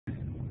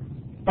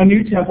a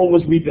new temple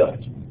was rebuilt.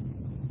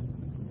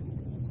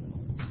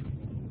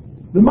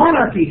 The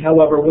monarchy,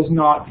 however, was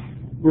not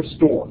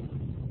restored.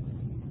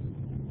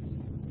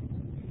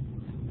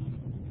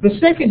 The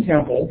second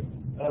temple,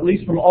 at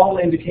least from all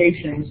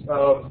indications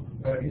of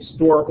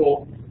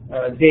historical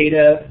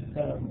data,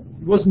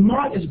 was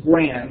not as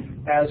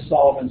grand as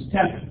Solomon's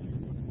temple.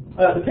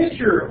 The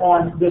picture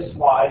on this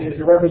slide is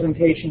a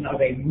representation of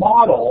a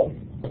model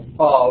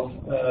of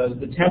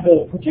the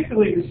temple,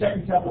 particularly the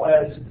second temple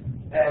as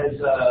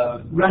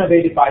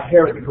renovated by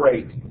Herod the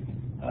Great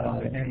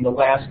in the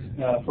last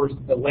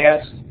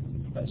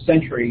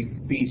century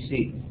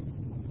BC.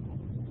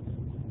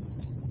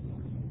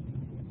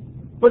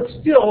 But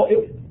still,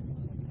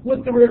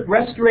 with the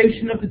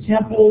restoration of the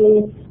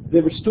temple,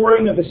 the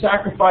restoring of the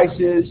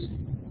sacrifices,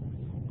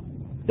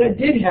 that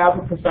did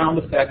have a profound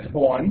effect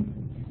on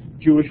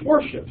Jewish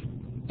worship.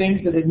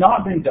 Things that had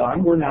not been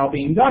done were now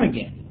being done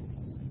again.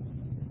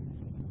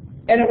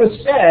 And it was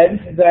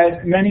said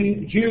that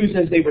many Jews,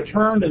 as they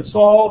returned and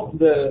saw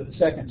the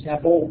second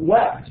temple,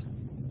 wept,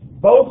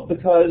 both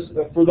because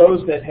for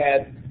those that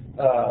had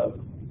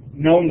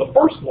known the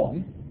first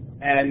one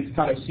and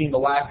kind of seen the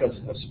lack of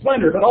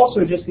splendor, but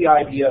also just the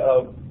idea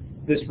of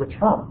this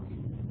return.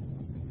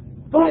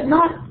 But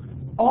not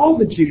all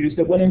the Jews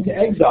that went into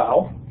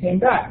exile came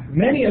back.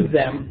 Many of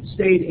them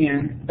stayed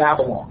in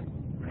Babylon.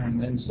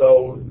 And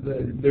so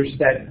there's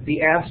that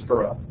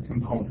diaspora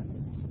component.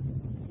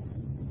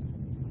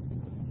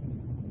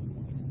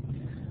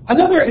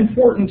 Another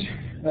important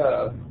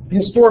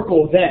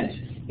historical event,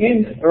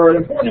 an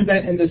important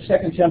event in the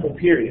Second Temple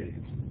period,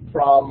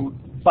 from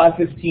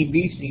 515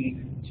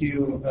 BC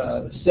to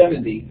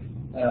 70,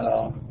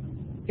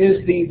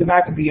 is the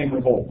Maccabean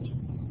revolt.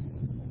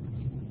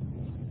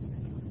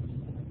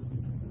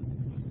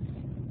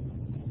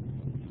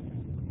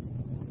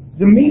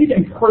 The Mede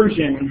and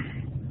Persian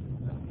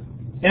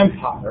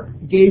Empire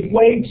gave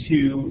way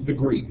to the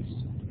Greeks.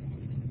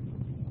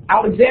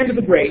 Alexander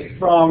the Great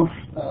from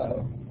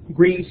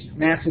Greece,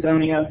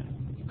 Macedonia,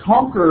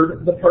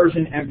 conquered the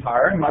Persian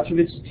Empire and much of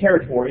its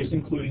territories,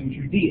 including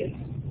Judea.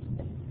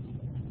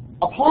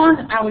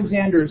 Upon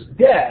Alexander's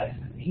death,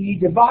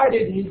 his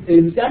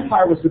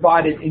empire was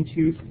divided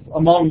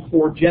among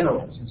 4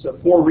 generals, and so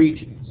 4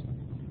 regions.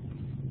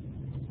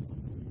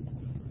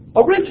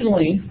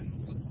 Originally,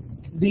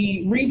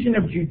 the region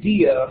of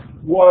Judea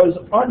was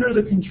under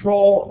the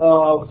control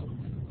of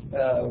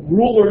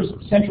rulers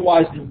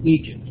centralized in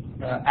Egypt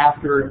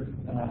after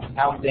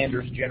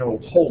Alexander's general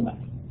Ptolemy.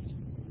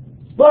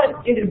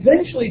 But it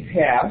eventually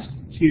passed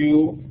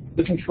to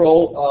the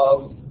control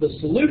of the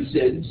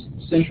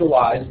Seleucids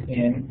centralized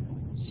in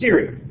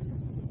Syria.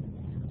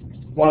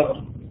 One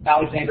of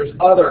Alexander's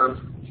other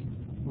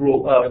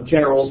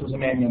generals was a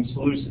man named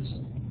Seleucus.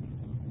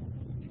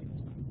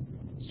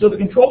 So the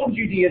control of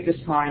Judea at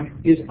this time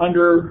is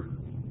under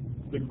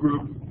the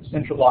group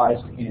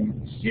centralized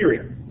in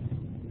Syria.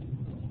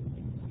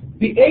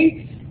 The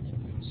 8th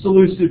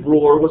Seleucid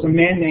ruler was a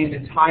man named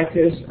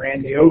Antiochus or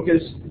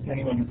Antiochus,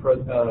 depending on the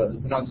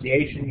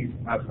pronunciation.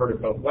 I've heard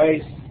it both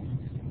ways.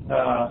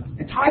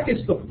 Antiochus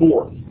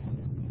IV,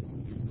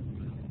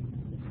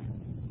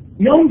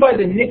 known by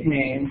the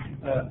nickname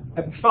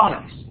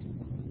Epiphanes,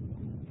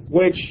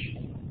 which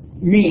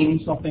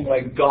means something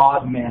like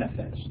God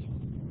manifest.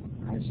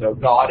 Right? So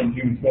God in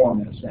human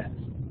form, in a sense.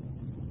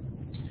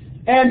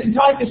 And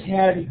Antiochus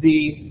had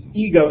the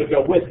ego to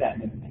go with that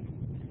nickname.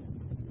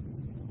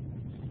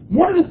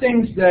 One of the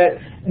things that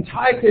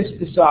Antiochus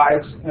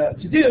decides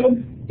to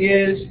do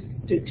is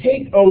to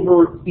take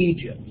over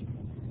Egypt.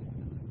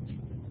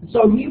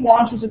 So he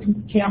launches a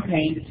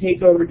campaign to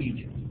take over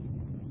Egypt.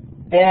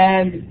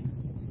 And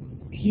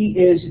he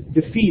is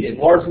defeated,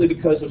 largely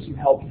because of some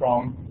help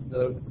from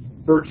the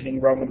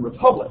burgeoning Roman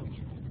Republic.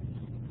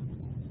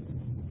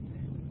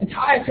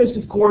 Antiochus,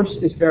 of course,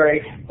 is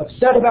very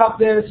upset about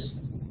this,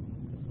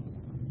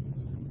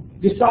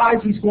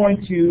 decides he's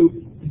going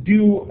to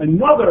do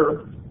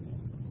another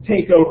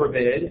takeover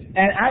bid,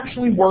 and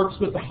actually works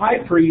with the high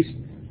priest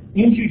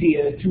in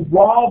Judea to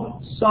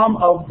rob some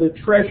of the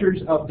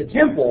treasures of the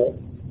temple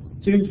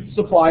to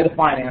supply the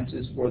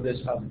finances for this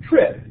other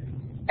trip.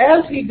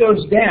 As he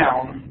goes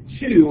down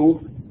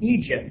to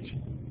Egypt,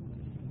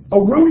 a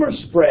rumor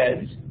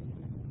spreads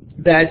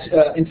that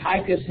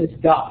Antiochus has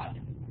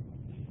died.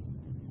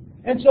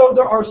 And so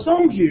there are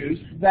some Jews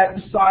that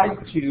decide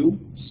to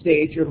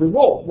stage a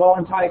revolt. Well,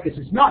 Antiochus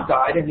has not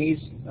died, and he's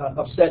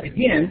upset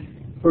again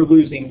for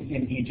losing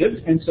in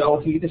Egypt, and so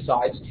he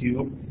decides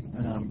to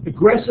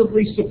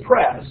aggressively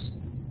suppress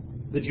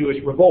the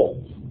Jewish revolt.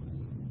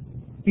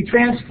 He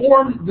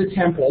transformed the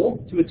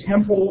temple to a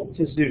temple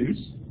to Zeus,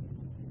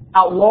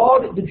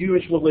 outlawed the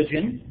Jewish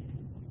religion,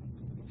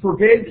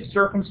 forbid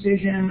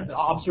circumcision,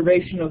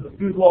 observation of the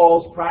food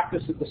laws,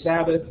 practice of the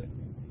Sabbath,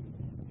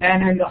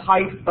 and in the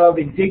height of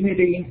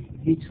indignity,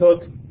 he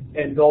took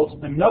and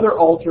built another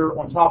altar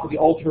on top of the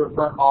altar of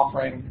burnt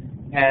offering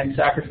and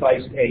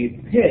sacrificed a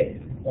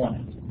pig on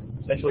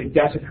it, essentially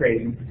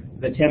desecrating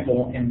the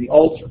temple and the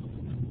altar.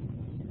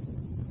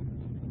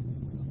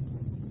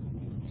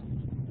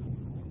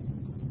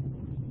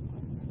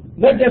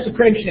 That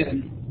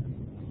desecration,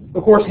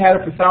 of course, had a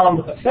profound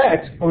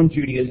effect on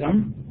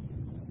Judaism,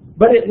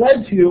 but it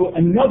led to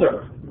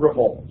another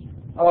revolt.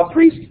 A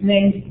priest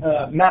named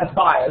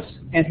Mattathias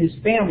and his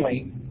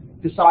family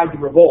decide to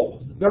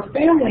revolt. Their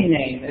family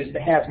name is the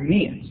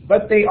Hasmoneans,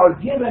 but they are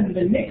given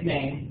the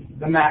nickname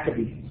the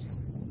Maccabees.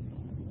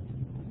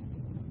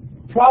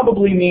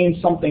 Probably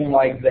means something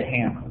like the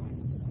hammer,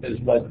 is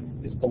what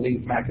is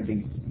believed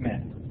Maccabees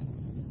meant.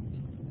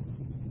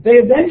 They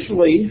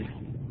eventually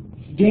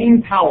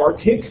gain power,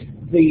 kick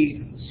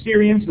the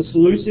Syrians, the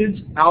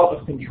Seleucids, out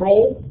of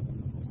control,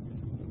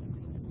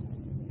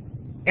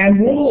 and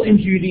rule in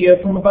Judea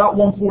from about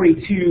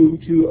 142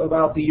 to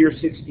about the year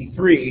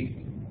 63.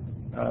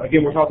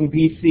 Again, we're talking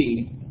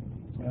BC,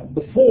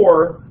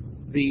 before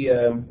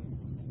the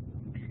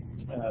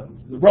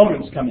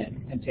Romans come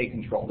in and take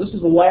control. This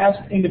is the last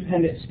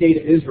independent state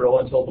of Israel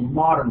until the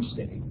modern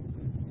state.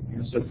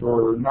 And so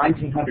for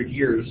 1900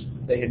 years,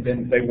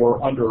 they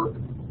were under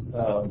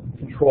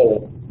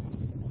control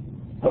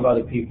of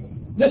other people.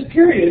 This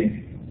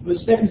period, the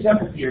Second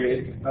Temple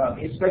period,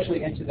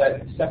 especially into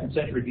that 2nd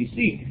century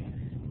BC,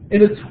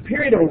 it is a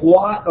period of a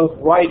lot of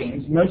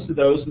writings, most of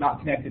those not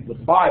connected with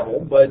the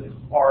Bible, but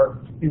are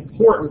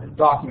important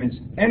documents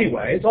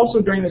anyway. It's also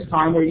during this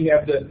time where you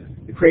have the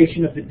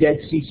creation of the Dead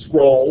Sea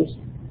Scrolls.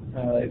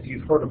 If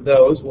you've heard of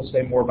those, we'll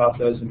say more about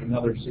those in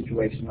another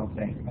situation, I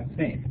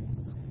think.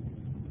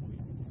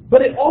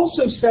 But it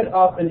also set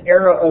up an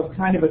era of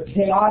kind of a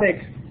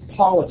chaotic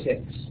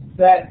politics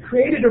that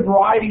created a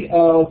variety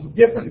of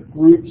different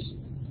groups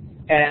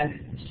and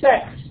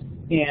sects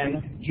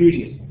in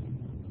Judaism.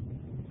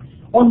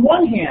 On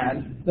one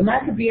hand, the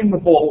Maccabean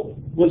revolt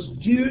was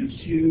due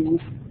to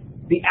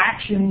the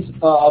actions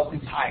of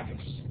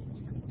Antiochus,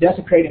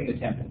 desecrating the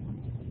temple.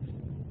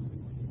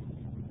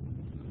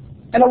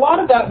 And a lot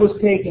of that was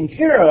taken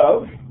care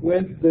of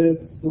with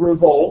the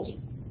revolt.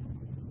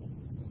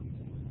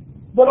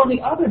 But on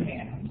the other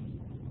hand,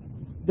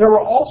 there were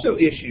also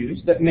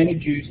issues that many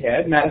Jews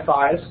had,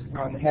 Mattathias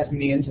and the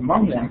Hasmoneans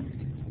among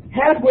them,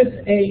 had with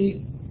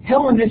a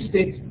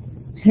Hellenistic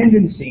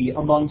tendency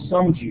among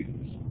some Jews.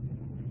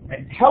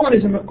 And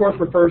Hellenism, of course,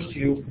 refers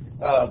to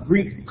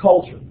Greek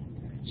culture.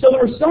 So there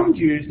were some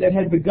Jews that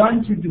had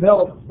begun to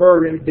develop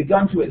or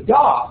begun to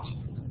adopt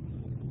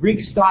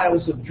Greek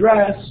styles of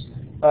dress,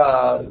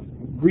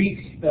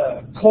 Greek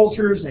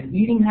cultures and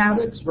eating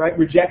habits, right?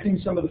 Rejecting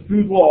some of the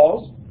food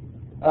laws.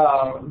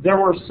 There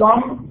were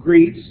some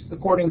Greeks,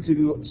 according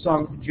to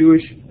some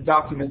Jewish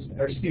documents,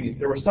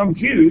 there were some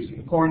Jews,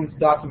 according to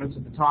documents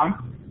at the time,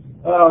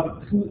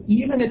 who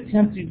even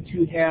attempted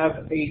to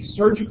have a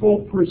surgical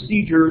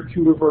procedure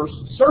to reverse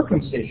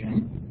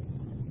circumcision.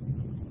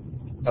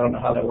 I don't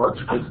know how that works,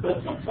 but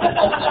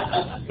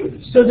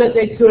so that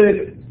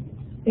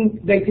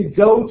they could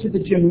go to the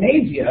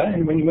gymnasia,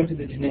 and when you went to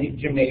the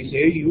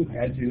gymnasia, you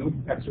had to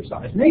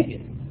exercise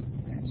naked.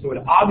 And so it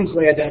would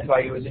obviously identify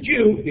you as a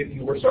Jew if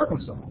you were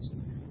circumcised.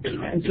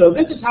 And so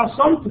this is how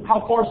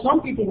far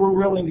some people were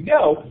willing to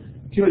go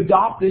to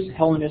adopt this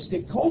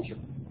Hellenistic culture.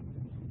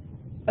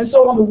 And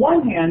so on the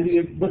one hand,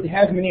 with the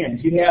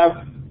Hasmoneans, you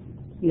have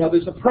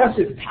this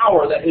oppressive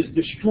power that has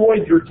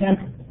destroyed your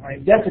temple,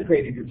 right,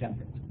 desecrated your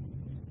temple.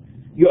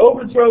 You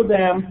overthrow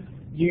them,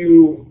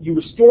 you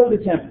restore the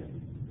temple.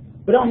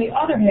 But on the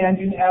other hand,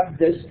 you have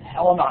this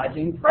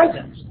Hellenizing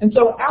presence. And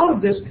so out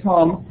of this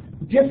come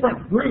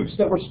different groups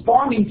that were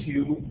responding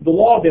to the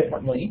law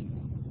differently,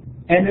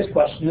 and this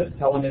question of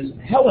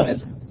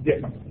Hellenism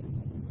differently.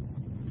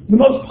 The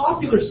most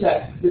popular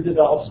sect that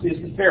develops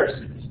is the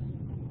Pharisees.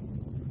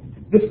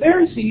 The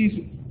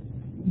Pharisees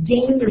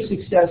gained their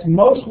success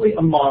mostly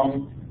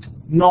among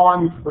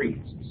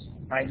non-priests.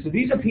 Right? So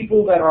these are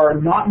people that are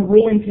not in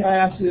ruling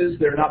classes,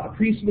 they're not the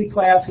priestly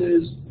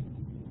classes.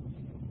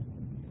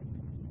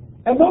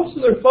 And most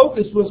of their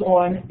focus was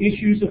on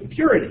issues of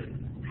purity.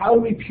 How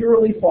do we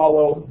purely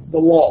follow the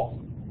law?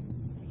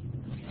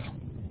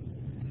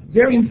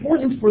 Very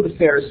important for the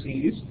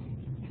Pharisees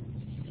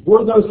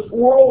were those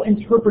oral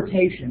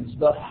interpretations,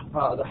 the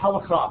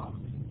halakha,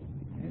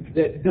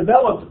 that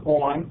developed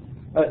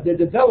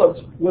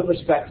with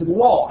respect to the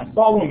law and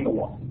following the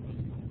law.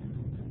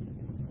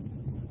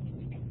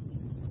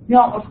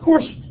 Now, of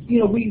course,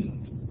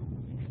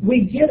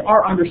 we get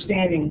our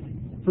understanding,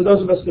 for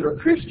those of us that are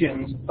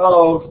Christians,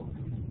 of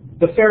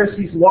the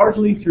Pharisees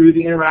largely through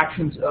the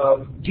interactions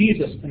of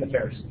Jesus and the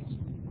Pharisees.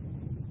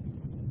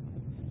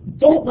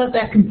 Don't let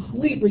that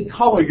completely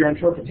color your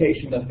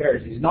interpretation of the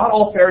Pharisees. Not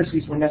all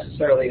Pharisees were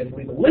necessarily as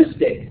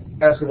legalistic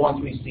as the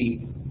ones we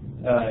see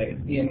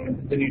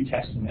in the New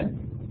Testament.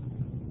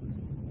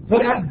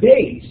 But at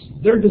base,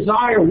 their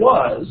desire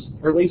was,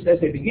 or at least as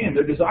they begin,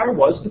 their desire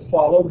was to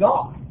follow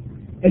God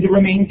and to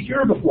remain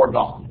pure before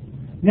God.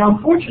 Now,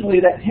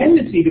 unfortunately, that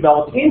tendency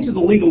developed into the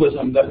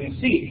legalism that we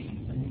see.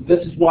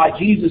 This is why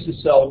Jesus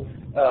is so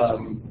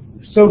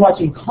much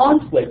in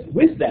conflict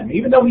with them,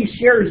 even though he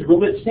shares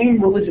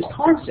same religious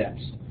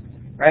concepts.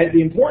 Right?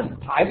 The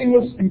important tithing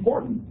was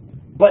important,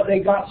 but they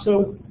got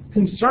so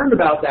concerned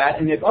about that,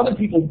 and if other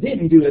people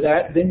didn't do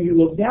that, then you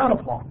look down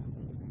upon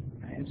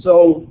them. And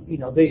So,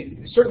 they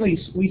certainly,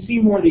 we see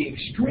more the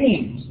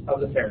extremes of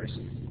the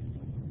Pharisees.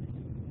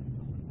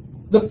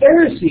 The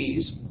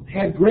Pharisees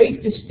had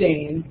great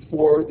disdain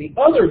for the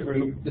other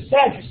group, the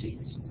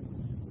Sadducees.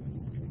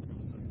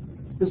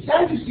 The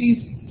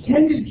Sadducees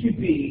tended to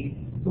be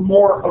the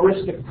more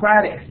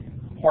aristocratic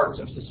parts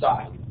of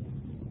society.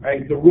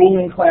 Right? The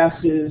ruling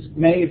classes,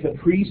 many of the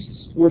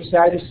priests were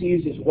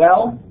Sadducees as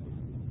well.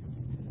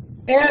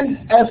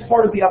 And as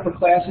part of the upper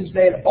classes,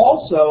 they had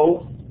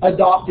also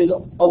adopted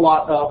a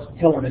lot of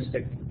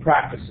Hellenistic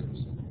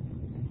practices.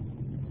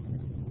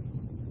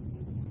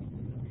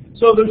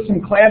 So there's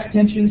some class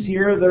tensions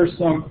here, there's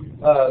some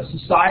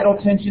societal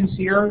tensions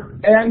here,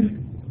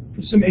 and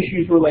some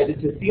issues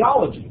related to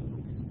theology.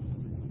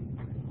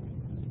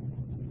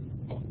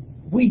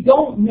 We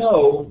don't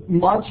know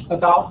much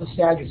about the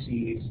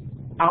Sadducees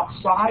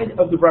outside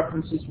of the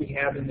references we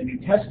have in the New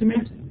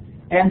Testament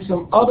and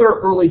some other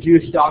early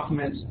Jewish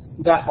documents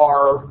that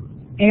are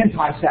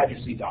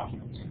anti-Sadducee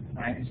documents.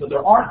 Right? So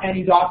there aren't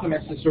any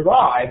documents that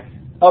survive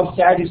of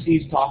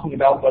Sadducees talking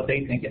about what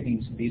they think it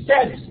means to be a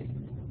Sadducee.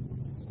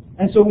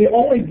 And so we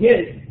only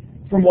get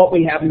from what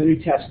we have in the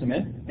New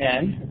Testament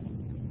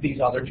and these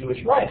other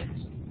Jewish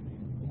writings.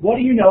 What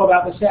do you know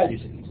about the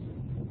Sadducees?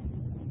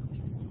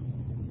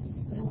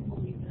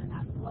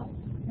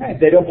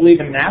 They don't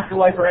believe in an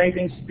afterlife or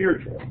anything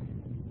spiritual.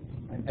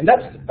 And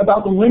that's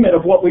about the limit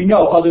of what we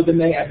know, other than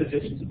they had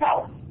positions of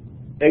power.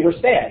 They were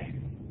sad,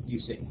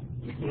 you see.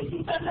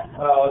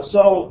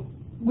 So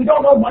we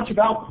don't know much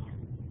about them.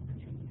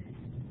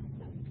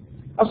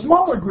 A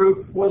smaller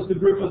group was the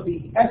group of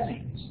the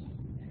Essenes.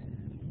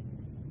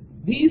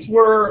 These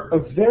were a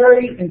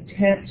very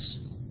intense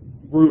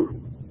group.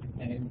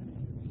 And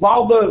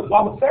while the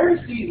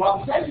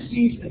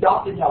Sadducees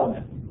adopted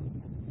Hellenism,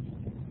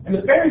 and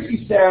the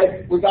Pharisees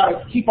said, we've got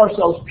to keep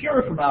ourselves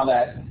pure from all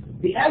that,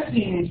 the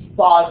Essenes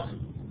thought,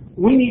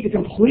 we need to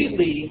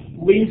completely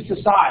leave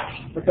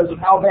society because of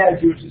how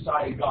bad Jewish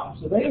society got.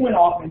 So they went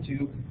off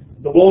into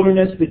the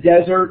wilderness, the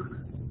desert.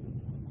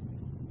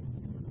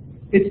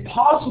 It's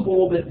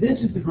possible that this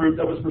is the group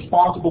that was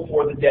responsible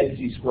for the Dead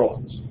Sea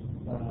Scrolls.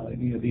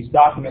 These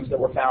documents that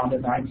were found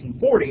in the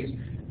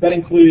 1940s that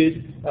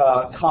included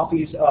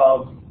copies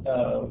of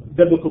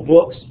biblical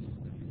books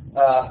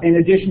and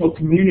additional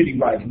community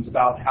writings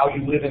about how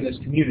you live in this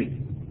community.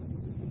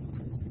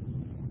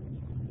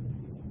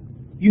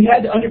 You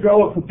had to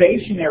undergo a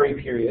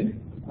probationary period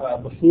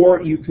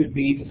before you could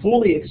be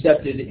fully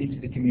accepted into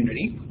the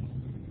community.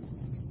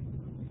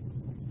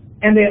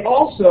 And they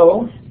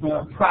also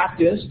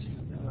practiced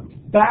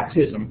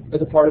baptism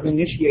as a part of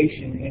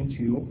initiation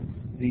into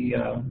the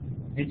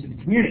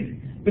community.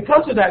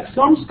 Because of that,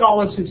 some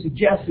scholars have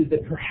suggested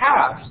that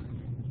perhaps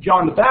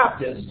John the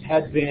Baptist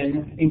had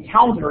been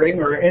encountering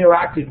or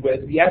interacted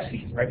with the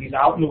Essenes. Right? He's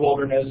out in the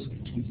wilderness,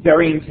 he's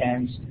very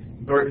intense,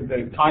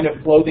 the kind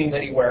of clothing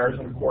that he wears,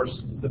 and of course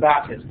the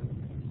baptism.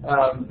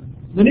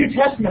 The New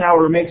Testament,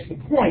 however, makes the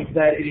point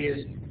that it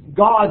is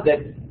God that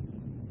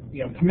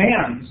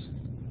commands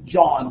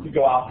John to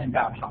go out and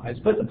baptize.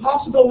 But the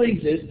possibility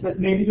exists that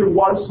maybe there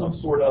was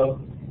some sort of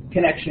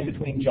connection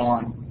between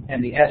John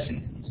and the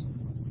Essenes.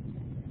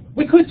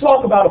 We could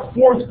talk about a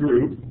fourth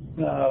group,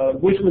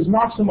 which was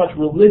not so much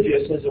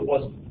religious as it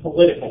was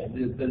political,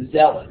 the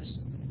Zealots.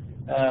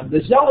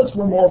 The Zealots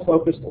were more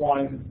focused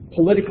on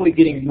politically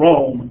getting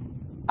Rome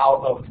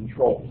out of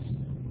control.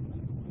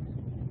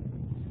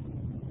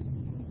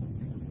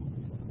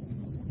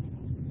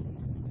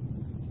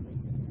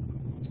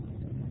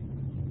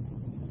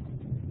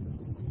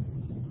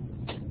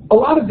 A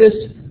lot of this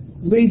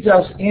leads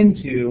us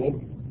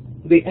into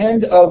the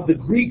end of the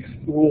Greek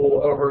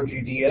rule over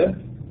Judea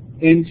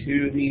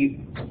into the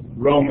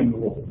Roman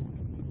rule.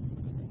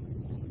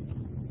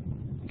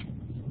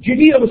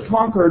 Judea was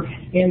conquered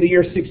in the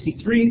year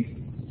 63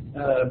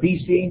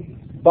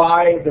 BC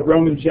by the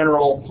Roman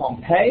general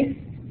Pompey.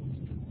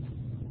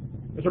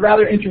 There's a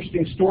rather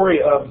interesting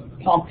story of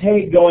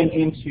Pompey going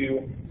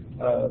into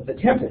the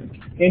temple,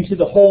 into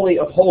the Holy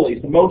of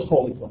Holies, the most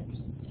holy place,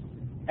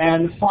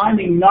 and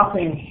finding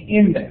nothing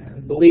in there. I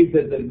believe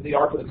that the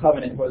Ark of the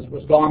Covenant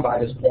was gone by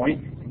this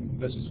point.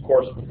 This is, of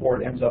course,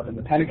 before it ends up in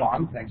the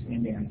Pentagon, thanks to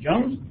Indiana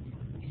Jones.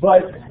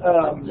 But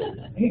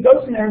he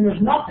goes in there and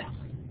there's nothing.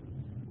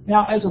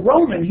 Now, as a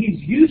Roman, he's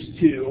used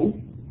to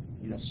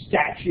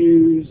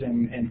statues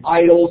and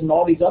idols and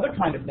all these other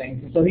kind of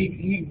things. And so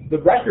the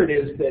record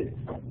is that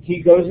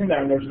he goes in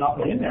there and there's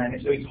nothing in there.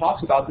 And so he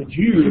talks about the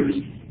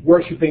Jews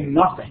worshiping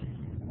nothing.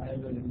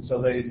 And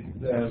so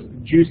the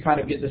Jews kind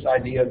of get this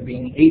idea of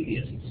being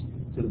atheists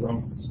to the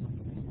Romans,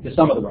 to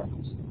some of the Romans.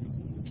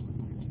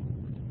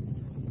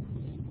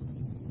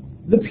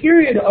 The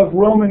period of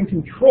Roman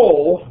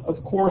control,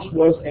 of course,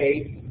 was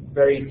a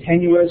very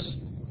tenuous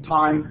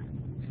time,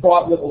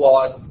 fraught with a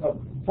lot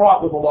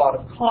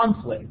of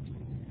conflict.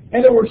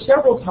 And there were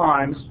several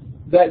times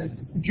that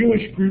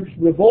Jewish groups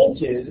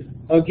revolted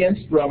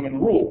against Roman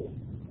rule.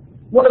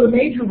 One of the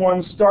major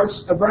ones starts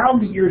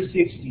around the year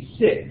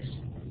 66,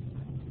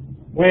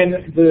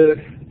 when the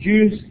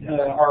Jews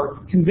are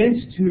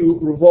convinced to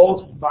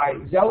revolt by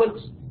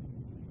zealots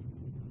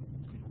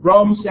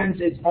Rome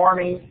sends its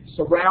army,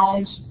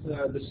 surrounds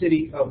the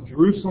city of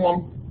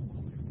Jerusalem,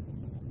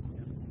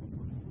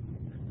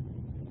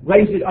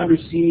 lays it under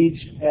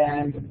siege,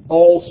 and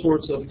all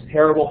sorts of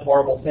terrible,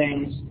 horrible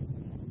things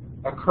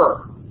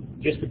occur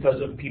just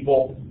because of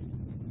people.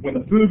 When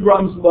the food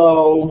runs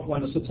low,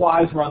 when the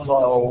supplies run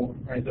low,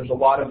 right? There's a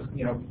lot of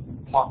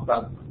talk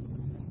about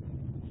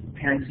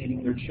parents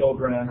eating their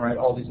children, right?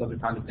 All these other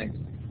kinds of things.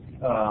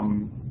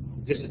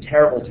 Just a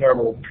terrible,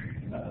 terrible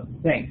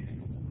thing.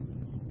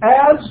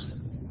 As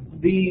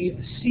the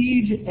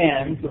siege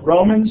ends, the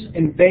Romans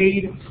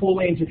invade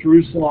fully into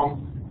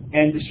Jerusalem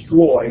and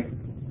destroy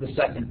the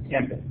Second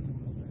Temple.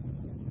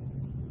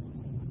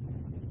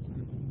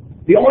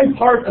 The only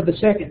part of the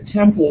Second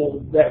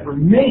Temple that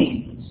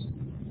remains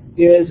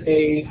is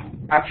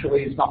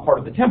actually it's not part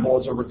of the temple,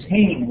 it's a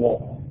retaining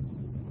wall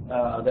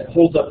that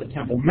holds up the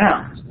Temple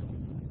Mount.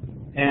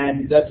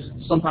 And that's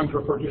sometimes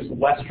referred to as the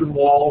Western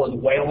Wall or the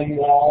Wailing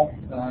Wall.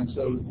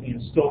 So,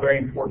 still a very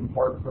important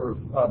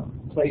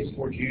place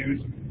for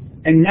Jews.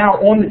 And now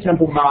on the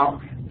Temple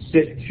Mount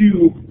sit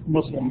two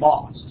Muslim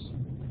mosques.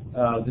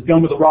 The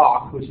Dome of the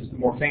Rock, which is the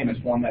more famous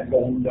one, that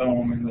golden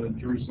dome in the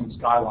Jerusalem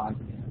skyline,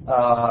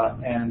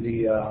 and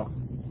the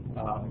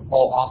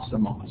Al-Aqsa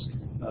Mosque,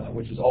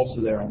 which is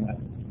also there on that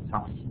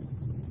time.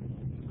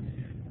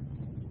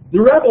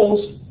 The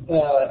rebels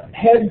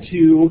head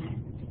to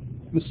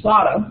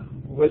Masada,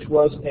 which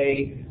was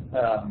a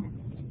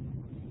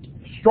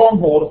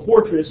stronghold, a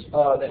fortress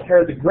that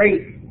Herod the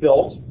Great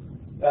built.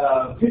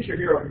 Picture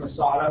here of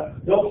Masada,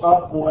 built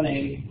up on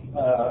a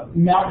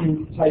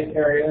mountain-type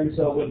area, and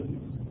so with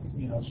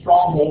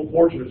stronghold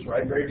fortress,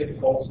 right? Very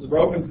difficult. So the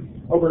Romans,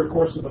 over the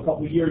course of a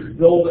couple of years,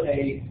 build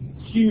a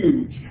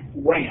huge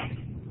ramp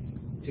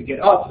to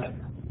get up there.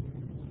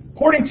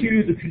 According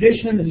to the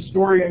tradition, the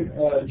historian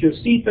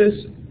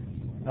Josephus,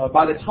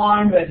 by the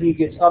time that he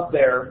gets up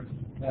there,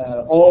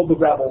 all the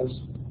rebels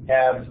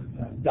have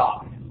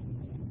died.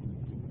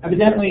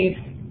 Evidently,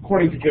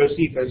 according to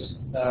Josephus,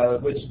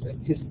 which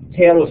his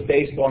tale is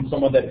based on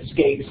someone that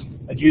escapes,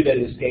 a Jew that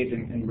escaped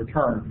and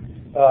returned,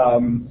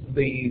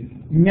 the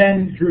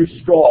men drew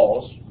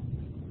straws,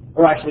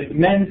 or actually the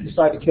men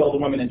decided to kill the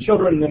women and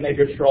children, and then they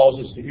drew straws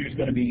as to who's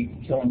going to be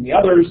killing the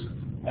others,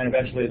 and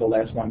eventually the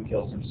last one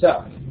kills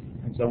himself.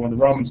 And so when the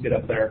Romans get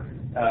up there,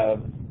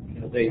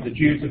 the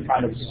Jews have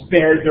kind of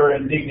spared their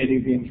indignity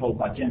of being killed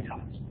by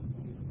Gentiles.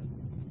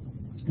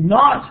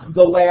 Not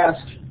the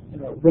last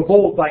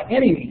revolt by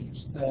any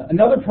means.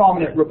 Another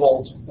prominent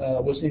revolt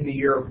was in the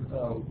year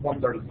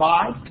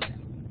 135,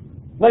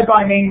 led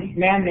by a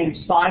man named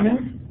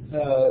Simon,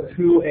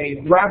 who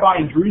a rabbi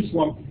in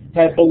Jerusalem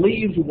had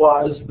believed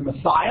was the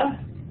Messiah,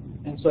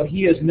 and so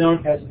he is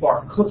known as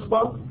Bar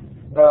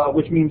Kokhba,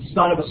 which means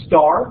son of a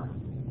star.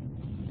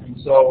 And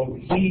so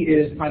he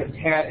kind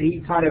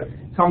of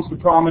comes to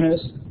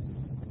prominence.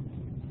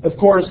 Of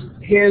course,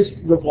 his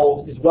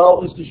revolt as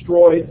well is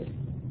destroyed,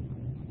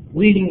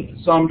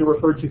 leading some to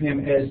refer to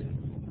him as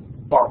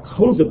Bar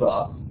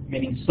Kokhba,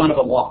 meaning son of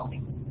a lie.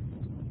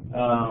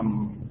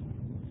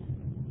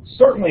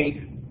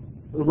 Certainly,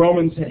 the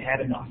Romans had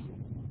had enough.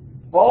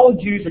 All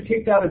the Jews are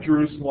kicked out of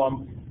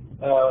Jerusalem.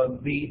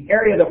 The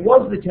area that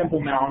was the Temple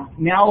Mount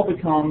now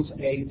becomes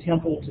a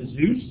temple to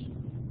Zeus,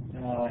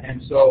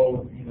 and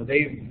so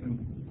the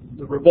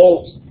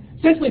revolts,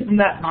 essentially from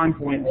that time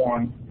point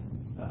on,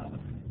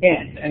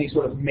 end any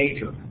sort of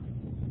major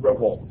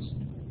revolts.